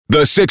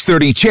The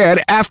 6:30 CHED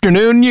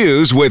Afternoon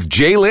News with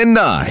Jaylen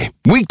Nye.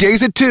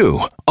 Weekdays at 2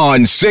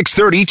 on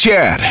 6:30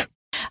 CHED.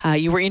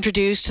 You were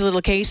introduced to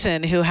little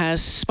Kaysen, who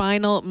has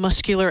spinal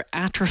muscular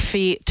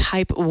atrophy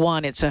type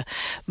 1. It's a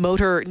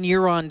motor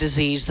neuron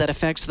disease that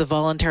affects the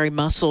voluntary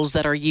muscles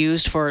that are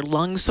used for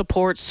lung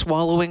support,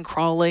 swallowing,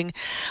 crawling,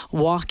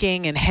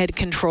 walking, and head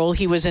control.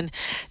 He was in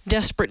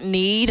desperate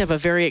need of a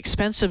very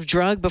expensive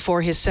drug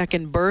before his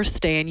second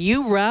birthday, and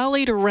you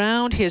rallied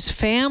around his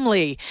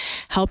family,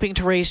 helping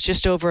to raise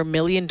just over $1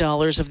 million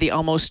of the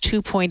almost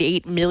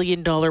 $2.8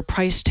 million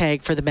price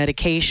tag for the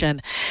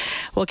medication.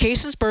 Well,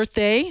 Kaysen's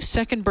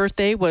second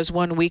birthday was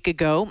 1 week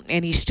ago,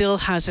 and he still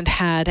hasn't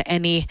had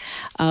any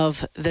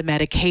of the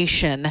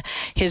medication.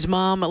 His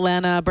mom,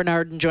 Lana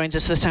Bernardin, joins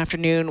us this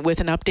afternoon with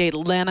an update.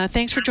 Lana,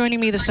 thanks for joining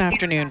me this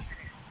afternoon.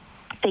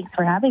 Thanks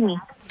for having me.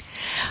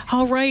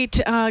 All right.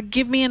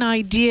 Give me an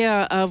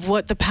idea of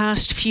what the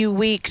past few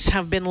weeks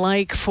have been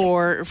like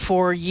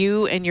for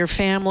you and your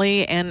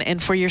family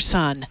and for your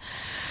son.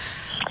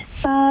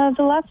 The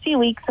last few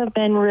weeks have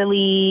been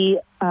really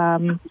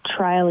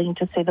trialing,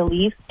 to say the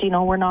least. You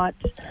know, we're not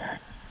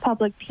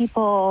public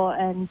people,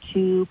 and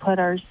to put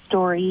our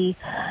story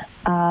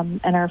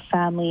and our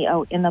family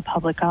out in the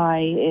public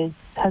eye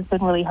has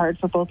been really hard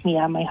for both me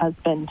and my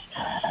husband.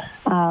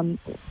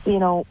 You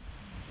know,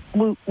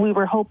 we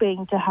were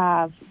hoping to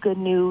have good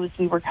news.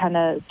 We were kind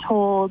of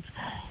told,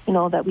 you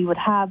know, that we would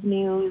have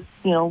news,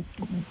 you know,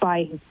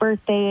 by his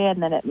birthday,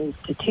 and then it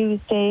moved to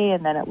Tuesday,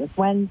 and then it was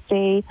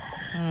Wednesday.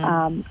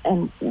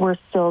 And we're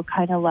still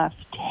kind of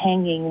left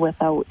hanging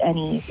without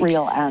any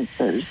real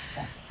answers.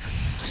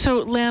 So,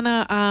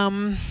 Lana,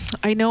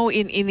 I know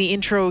in the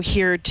intro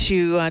here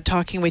to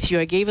talking with you,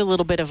 I gave a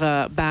little bit of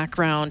a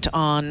background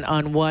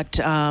on what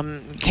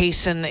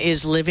Kaysen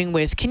is living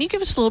with. Can you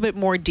give us a little bit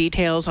more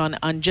details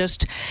on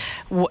just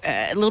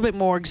a little bit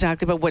more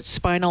exactly about what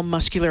spinal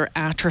muscular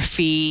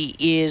atrophy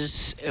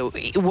is,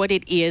 what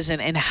it is,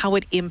 and how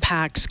it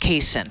impacts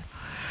Kaysen?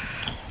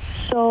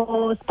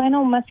 So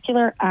spinal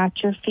muscular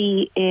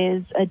atrophy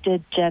is a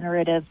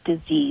degenerative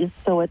disease.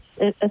 So it's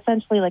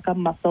essentially like a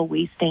muscle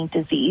wasting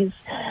disease.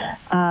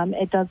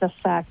 It does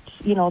affect,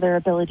 you know, their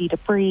ability to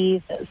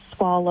breathe,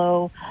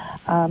 swallow,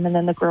 and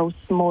then the gross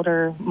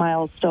motor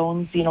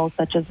milestones, you know,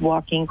 such as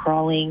walking,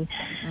 crawling,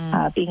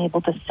 being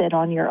able to sit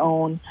on your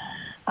own,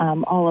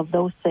 all of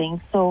those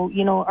things. So,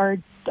 you know,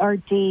 our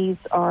days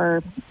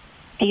are,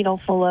 you know,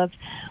 full of,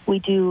 we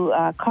do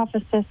cough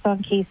assist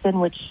on Kaysen,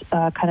 which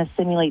kind of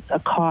simulates a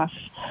cough.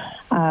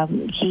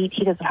 He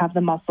doesn't have the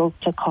muscles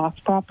to cough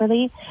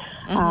properly.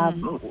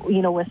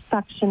 You know, with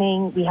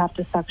suctioning, we have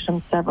to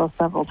suction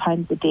several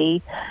times a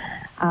day.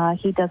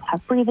 He does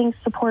have breathing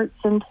supports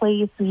in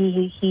place.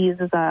 He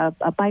uses a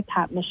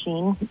BiPAP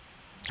machine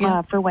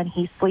for when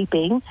he's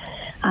sleeping.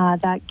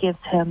 That gives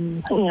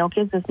him, you know,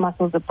 gives his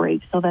muscles a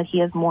break so that he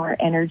has more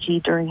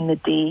energy during the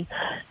day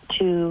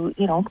to,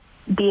 you know,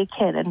 be a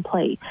kid and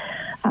play.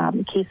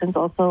 Kaysen's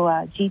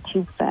also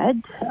G-tube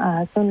fed,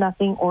 so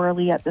nothing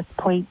orally at this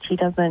point. He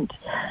doesn't,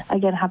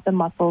 again, have the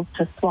muscles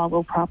to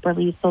swallow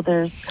properly, so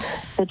there's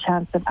the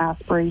chance of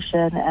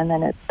aspiration, and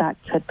then that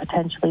could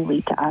potentially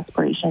lead to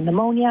aspiration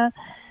pneumonia,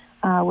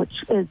 which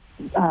is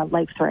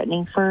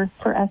life-threatening for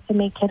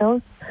SMA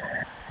kiddos.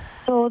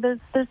 So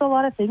there's a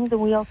lot of things,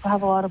 and we also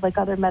have a lot of like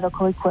other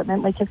medical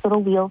equipment, like his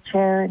little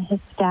wheelchair and his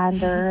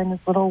stander and his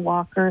little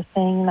walker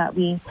thing that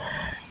we,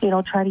 you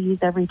know, try to use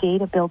every day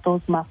to build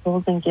those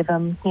muscles and give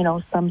him, you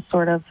know, some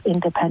sort of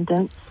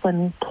independence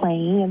when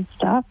playing and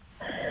stuff.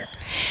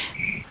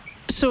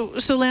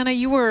 So Lana,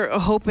 you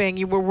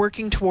were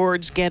working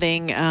towards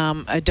getting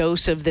a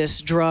dose of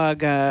this drug,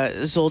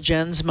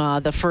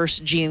 Zolgensma, the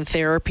first gene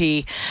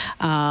therapy,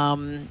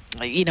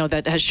 you know,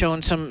 that has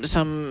shown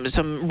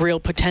some real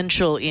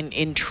potential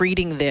in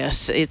treating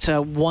this. It's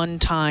a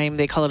one-time,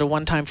 they call it a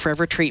one-time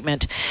forever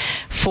treatment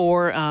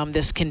for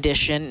this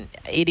condition.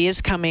 It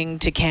is coming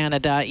to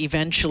Canada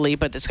eventually,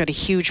 but it's got a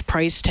huge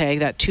price tag,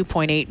 that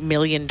 $2.8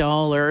 million.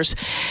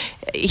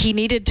 He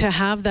needed to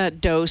have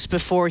that dose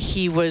before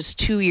he was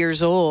 2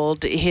 years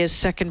old. His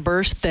second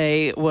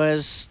birthday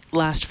was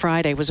last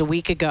Friday, was a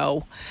week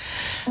ago.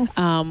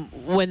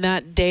 When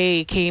that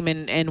day came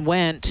and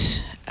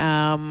went,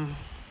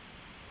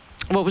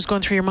 what was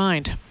going through your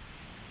mind?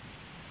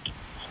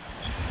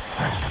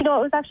 You know,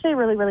 it was actually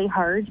really, really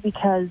hard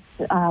because,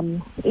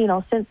 you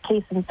know, since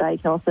Kaysen's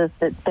diagnosis,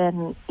 it's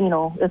been, you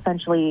know,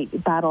 essentially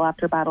battle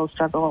after battle,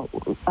 struggle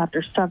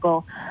after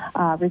struggle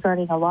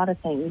regarding a lot of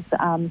things.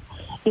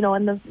 You know,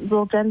 and the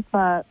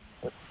Zolgensma,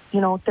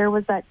 you know, there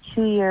was that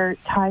 2-year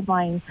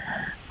timeline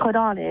put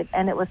on it,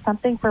 and it was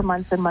something for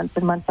months and months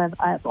and months.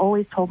 I've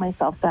always told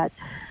myself that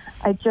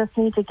I just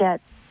need to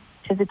get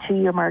to the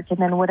 2-year mark, and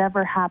then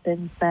whatever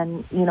happens,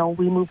 then, you know,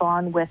 we move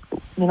on with,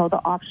 you know,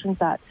 the options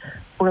that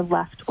we're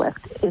left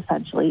with,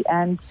 essentially.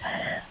 And,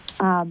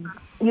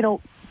 you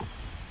know,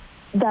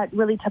 that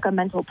really took a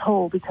mental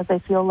toll because I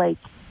feel like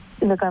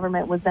the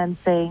government was then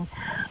saying,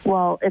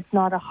 well, it's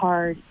not a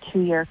hard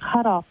 2-year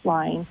cutoff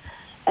line.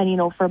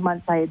 And, for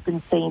months I had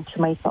been saying to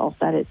myself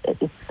that it's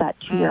that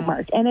 2-year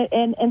mark. And it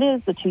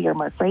is the 2-year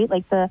mark, right?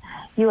 Like the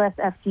U.S.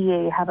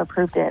 FDA have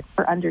approved it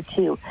for under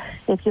 2.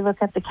 If you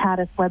look at the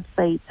CADIS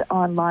website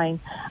online,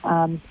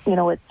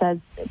 it says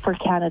for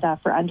Canada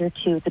for under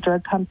 2. The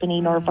drug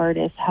company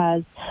Novartis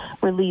has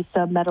released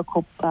a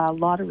medical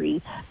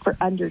lottery for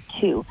under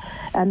 2.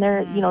 And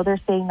they're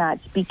saying that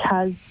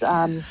because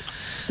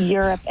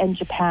Europe and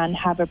Japan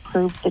have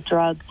approved the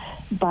drug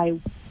by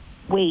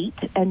weight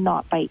and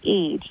not by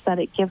age, that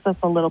it gives us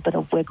a little bit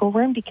of wiggle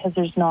room because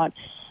there's not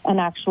an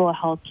actual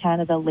Health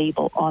Canada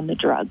label on the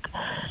drug.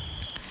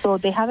 So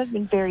they haven't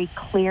been very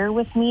clear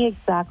with me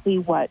exactly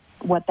what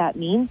that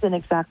means and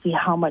exactly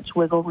how much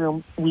wiggle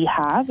room we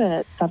have. And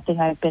it's something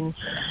I've been,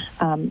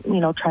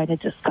 trying to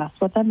discuss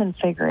with them and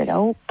figure it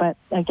out. But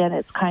again,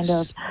 it's kind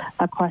of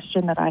a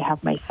question that I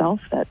have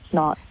myself that's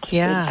not been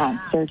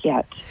answered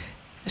yet.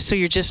 So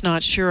you're just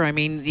not sure. I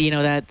mean,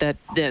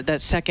 that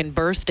second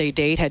birthday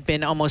date had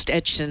been almost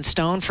etched in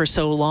stone for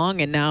so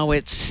long, and now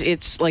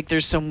it's like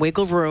there's some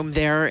wiggle room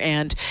there.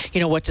 And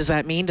what does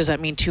that mean? Does that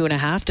mean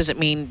 2.5? Does it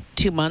mean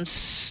 2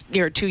 months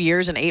or 2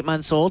 years and 8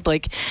 months old?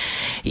 Like,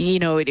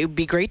 it would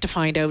be great to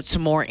find out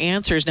some more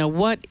answers. Now,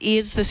 what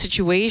is the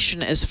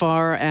situation as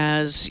far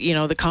as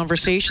the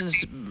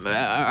conversations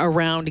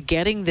around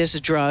getting this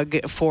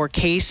drug for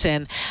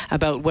Caisson,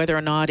 about whether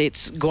or not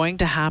it's going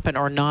to happen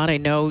or not? I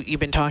know you've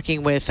been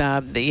talking with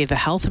the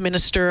health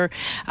minister,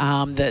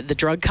 the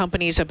drug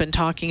companies have been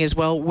talking as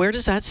well. Where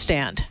does that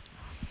stand?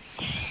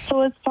 So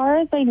as far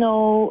as I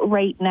know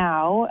right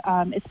now,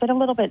 it's been a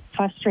little bit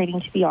frustrating,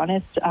 to be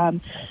honest.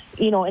 In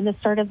the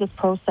start of this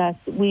process,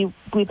 we've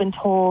been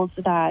told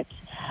that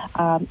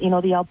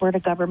the Alberta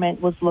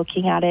government was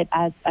looking at it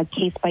as a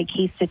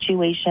case-by-case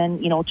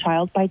situation,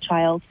 child by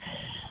child.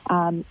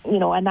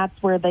 And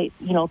that's where the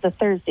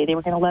Thursday, they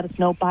were going to let us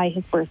know by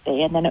his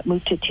birthday, and then it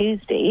moved to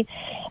Tuesday.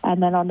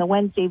 And then on the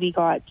Wednesday, we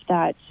got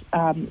that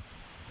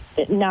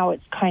now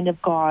it's kind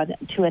of gone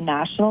to a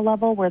national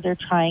level where they're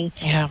trying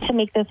to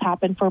make this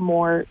happen for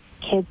more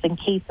kids in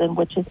Caisson,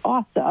 which is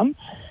awesome.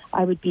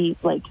 I would be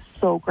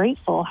so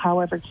grateful.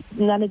 However,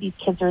 none of these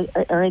kids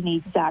are in the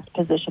exact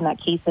position that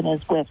Caisson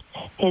is with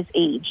his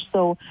age.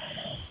 So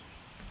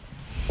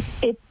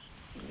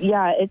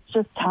it's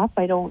just tough.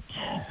 I don't...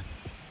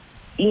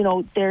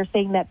 they're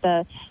saying that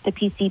the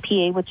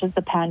PCPA, which is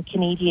the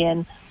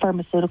Pan-Canadian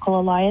Pharmaceutical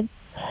Alliance,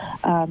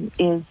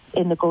 is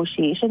in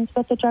negotiations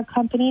with the drug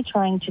company,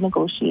 trying to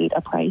negotiate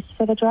a price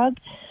for the drug.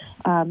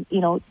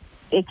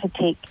 It could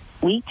take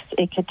weeks,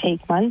 it could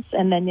take months,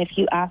 and then if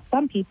you ask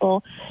some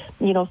people,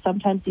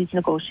 sometimes these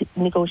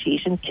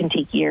negotiations can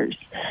take years,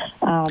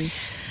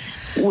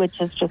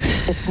 which is just,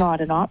 it's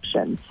not an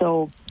option.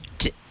 So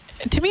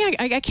to me,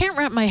 I can't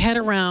wrap my head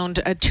around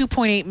a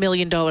 $2.8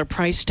 million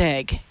price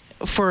tag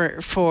for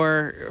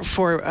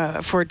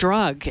a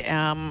drug.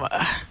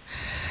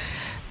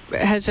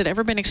 Has it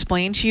ever been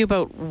explained to you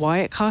about why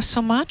it costs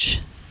so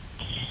much?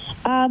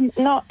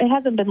 No, it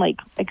hasn't been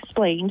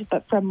explained,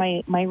 but from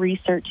my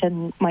research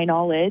and my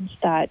knowledge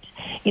that,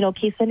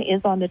 Caisson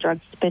is on the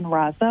drug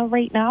Spinraza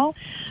right now,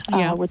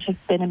 which has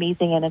been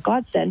amazing and a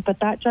godsend, but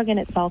that drug in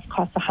itself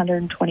costs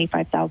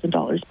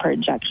 $125,000 per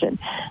injection.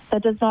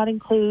 That does not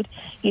include,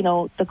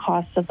 the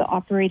cost of the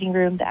operating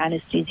room, the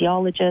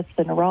anesthesiologist,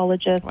 the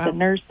neurologist, the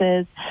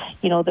nurses,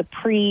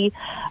 the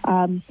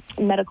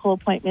medical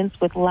appointments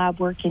with lab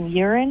work and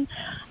urine.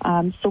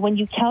 So when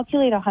you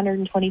calculate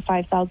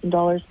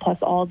 $125,000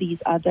 plus all these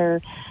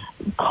other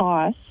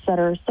costs that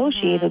are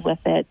associated with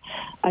it,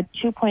 a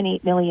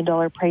 $2.8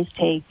 million price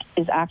tag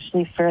is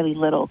actually fairly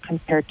little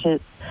compared to,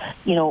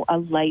 a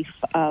life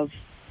of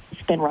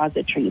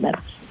Spinraza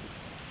treatments.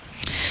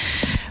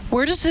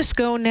 Where does this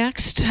go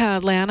next,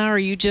 Lana? Are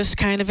you just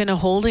kind of in a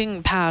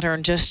holding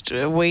pattern, just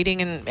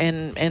waiting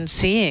and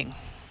seeing?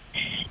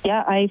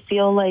 Yeah, I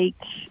feel like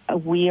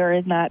we are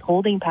in that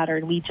holding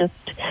pattern. We just,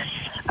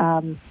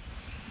 I've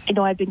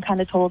been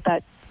kind of told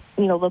that,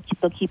 they'll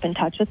keep in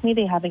touch with me.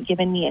 They haven't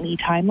given me any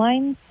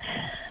timelines.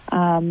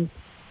 I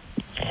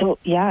feel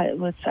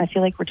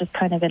like we're just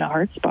kind of in a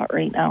hard spot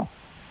right now.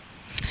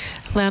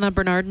 Lana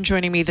Bernardin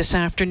joining me this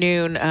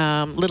afternoon,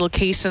 little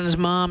Caisson's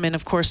mom, and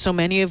of course so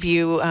many of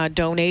you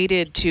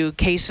donated to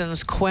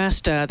Caisson's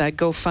Quest, that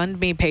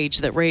GoFundMe page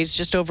that raised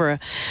just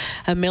over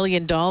 $1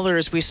 million.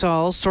 We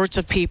saw all sorts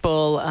of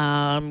people,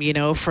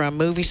 from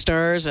movie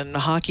stars and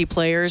hockey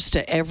players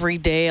to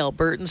everyday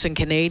Albertans and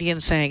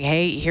Canadians saying,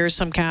 "Hey, here's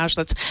some cash.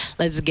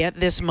 Let's get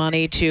this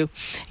money to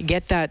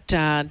get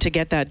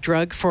that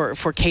drug for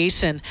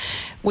Caisson."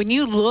 When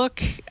you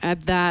look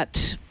at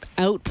that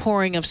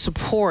outpouring of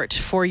support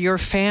for your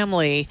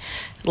family,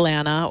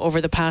 Lana,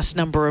 over the past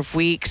number of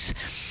weeks,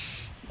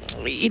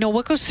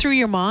 what goes through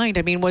your mind?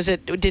 I mean,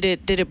 did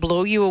it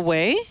blow you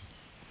away?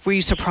 Were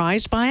you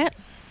surprised by it?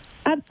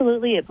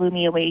 Absolutely, it blew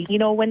me away.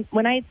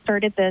 When I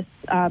started this,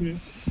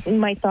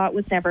 my thought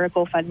was never a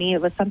GoFundMe.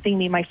 It was something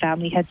me and my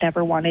family had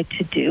never wanted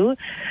to do.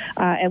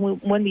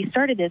 And when we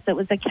started this, it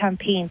was a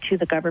campaign to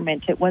the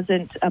government. It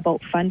wasn't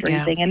about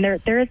fundraising. Yeah.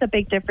 And there is a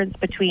big difference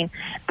between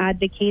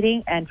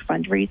advocating and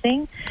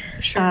fundraising.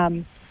 Sure.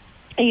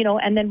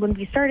 And then when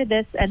we started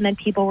this, and then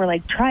people were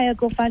like, try a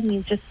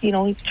GoFundMe, just,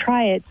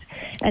 try it.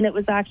 And it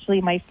was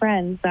actually my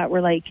friends that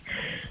were like,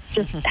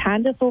 just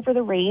hand us over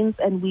the reins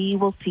and we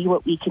will see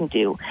what we can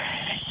do.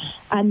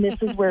 And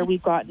this is where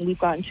we've gotten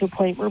to a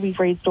point where we've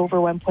raised over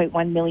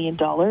 $1.1 million.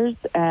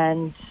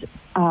 And,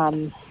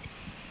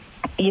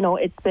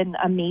 it's been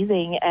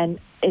amazing. And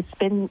it's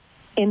been,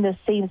 in the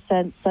same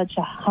sense, such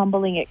a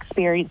humbling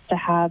experience to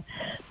have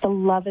the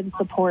love and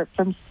support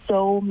from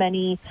so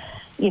many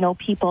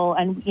people.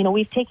 And,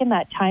 we've taken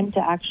that time to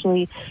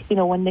actually,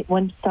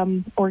 when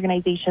some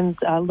organizations,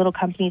 little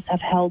companies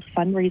have held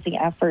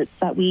fundraising efforts,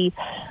 that we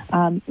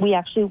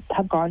actually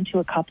have gone to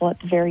a couple at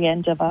the very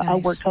end of a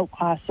workout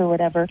class or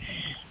whatever,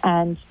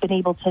 and been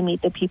able to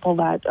meet the people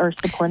that are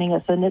supporting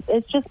us. And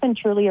it's just been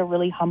truly a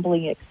really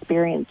humbling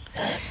experience,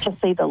 to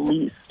say the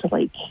least.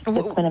 Like,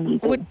 it's been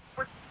amazing.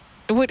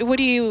 What would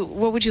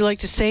you like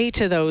to say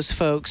to those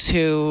folks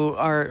who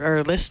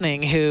are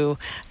listening?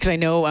 Because I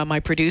know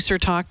my producer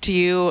talked to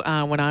you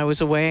when I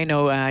was away. I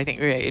know I think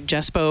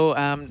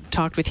Jespo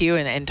talked with you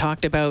and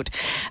talked about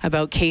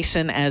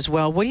Kaysen as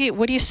well.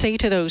 What do you say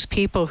to those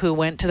people who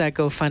went to that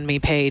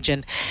GoFundMe page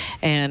and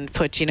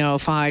put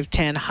 $5,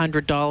 $10,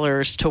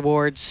 $100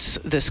 towards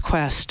this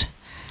quest?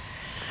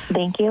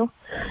 Thank you.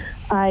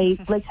 I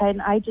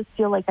just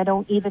feel like I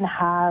don't even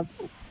have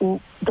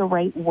the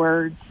right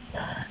words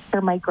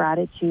for my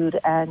gratitude.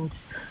 And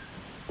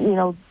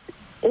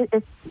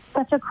it's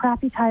such a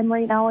crappy time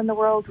right now in the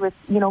world with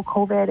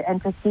COVID,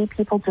 and to see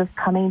people just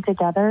coming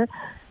together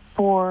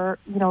for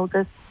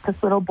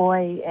this little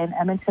boy in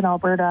Edmonton,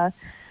 Alberta,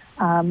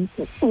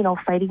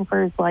 fighting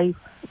for his life,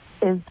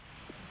 is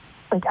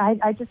like,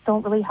 I just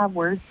don't really have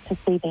words to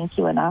say thank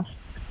you enough.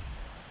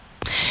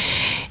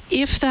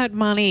 If that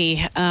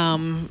money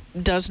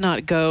does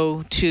not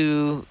go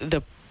to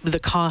the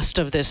cost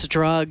of this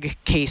drug,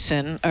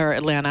 Kaysen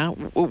or Lana,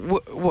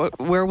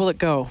 where will it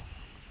go?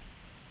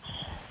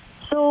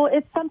 So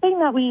it's something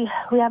that we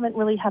haven't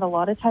really had a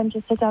lot of time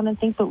to sit down and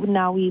think, but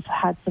now we've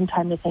had some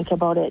time to think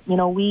about it.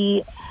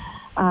 We,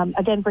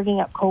 again,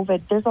 bringing up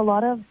COVID, there's a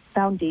lot of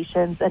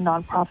foundations and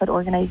nonprofit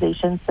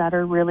organizations that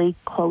are really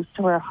close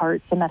to our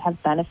hearts and that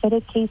have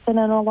benefited Kaysen in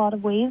a lot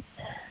of ways.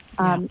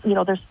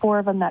 There's 4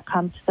 of them that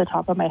come to the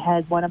top of my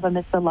head. One of them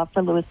is the Love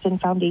for Lewiston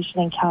Foundation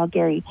in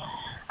Calgary.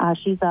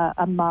 She's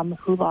a mom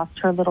who lost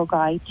her little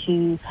guy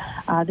to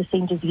the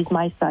same disease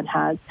my son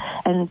has,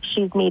 and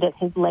she's made it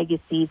his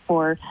legacy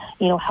for,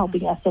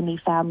 helping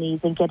SME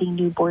families and getting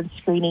newborn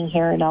screening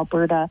here in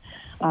Alberta.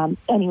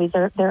 Anyways,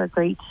 they're a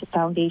great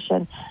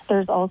foundation.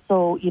 There's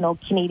also,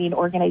 Canadian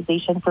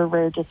Organization for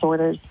Rare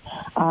Disorders,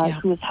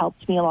 who has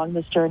helped me along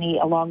this journey,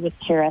 along with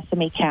Care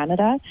SMA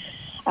Canada.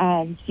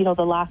 And,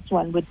 the last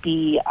one would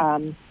be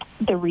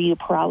the Rio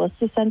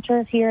Paralysis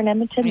Center here in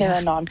Edmonton. They're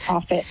a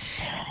nonprofit.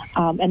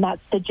 And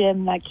that's the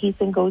gym that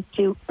Kaysen goes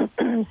to,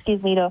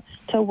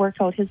 to work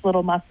out his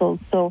little muscles.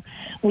 So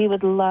we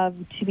would love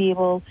to be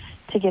able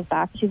to give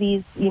back to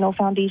these,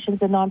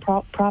 foundations and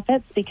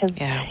nonprofits, because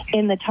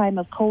in the time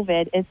of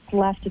COVID, it's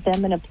left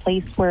them in a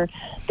place where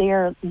they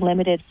are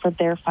limited for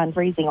their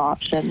fundraising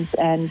options.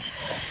 And,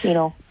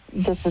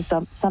 this is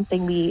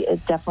something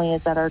it definitely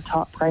is at our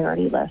top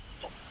priority list.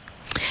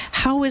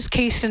 How is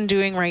Kaysen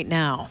doing right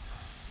now?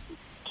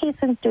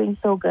 Kaysen's doing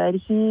so good.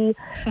 He,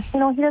 he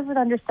doesn't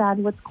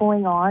understand what's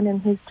going on, and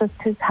he's just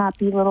his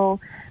happy little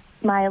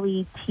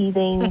smiley,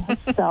 teething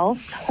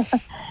self.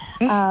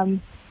 But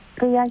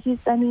yeah,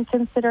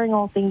 considering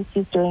all things,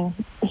 he's doing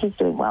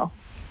well.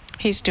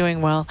 He's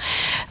doing well.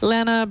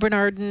 Lana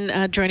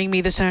Bernardin joining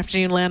me this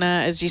afternoon.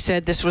 Lana, as you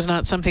said, this was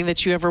not something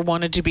that you ever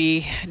wanted to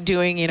be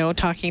doing,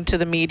 talking to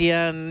the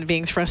media and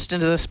being thrust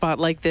into the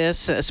spotlight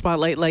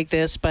like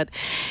this. But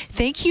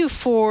thank you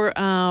for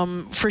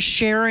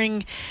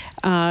sharing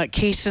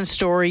Kaysen's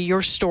story,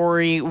 your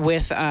story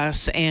with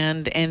us,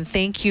 and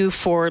thank you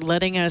for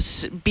letting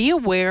us be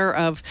aware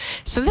of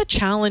some of the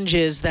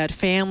challenges that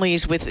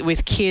families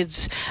with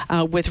kids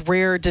with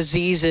rare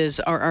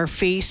diseases are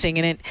facing.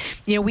 And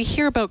we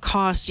hear about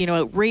costs,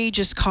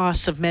 outrageous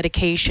costs of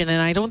medication, and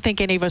I don't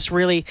think any of us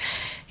really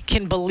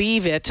can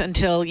believe it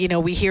until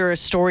we hear a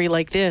story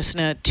like this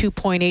and a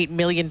 $2.8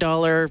 million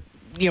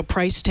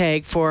price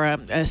tag for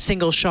a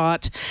single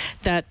shot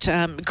that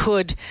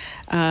could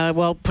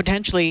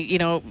potentially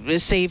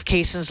save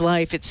Kaysen's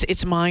life.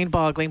 It's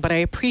mind-boggling, but I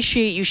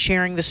appreciate you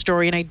sharing the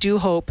story, and I do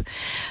hope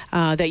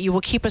that you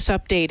will keep us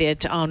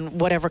updated on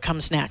whatever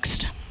comes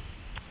next.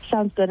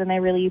 Sounds good, and I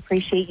really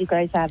appreciate you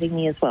guys having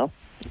me as well.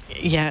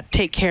 Yeah,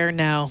 take care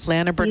now.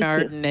 Lana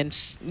Bernardin,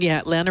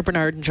 Lana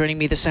Bernardin joining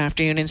me this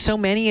afternoon. And so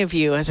many of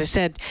you, as I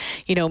said,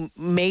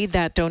 made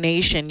that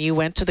donation. You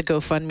went to the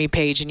GoFundMe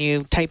page and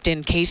you typed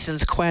in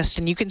Kaysen's Quest,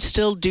 and you can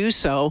still do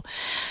so.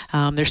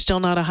 They're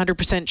still not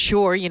 100%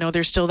 sure.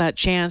 There's still that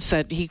chance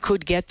that he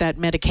could get that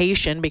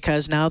medication,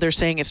 because now they're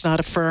saying it's not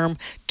a firm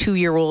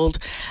 2-year-old,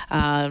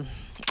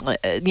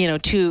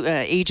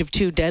 age of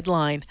 2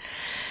 deadline.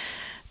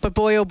 But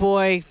boy, oh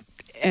boy,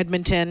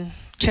 Edmonton,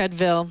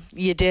 Chedville,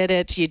 you did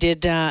it. You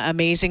did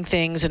amazing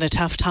things in a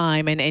tough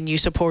time, and you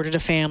supported a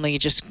family.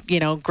 Just,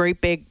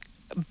 great big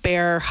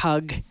bear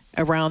hug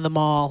around the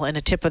mall and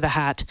a tip of the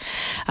hat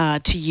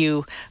to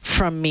you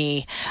from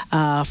me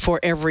for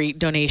every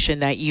donation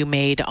that you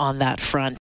made on that front.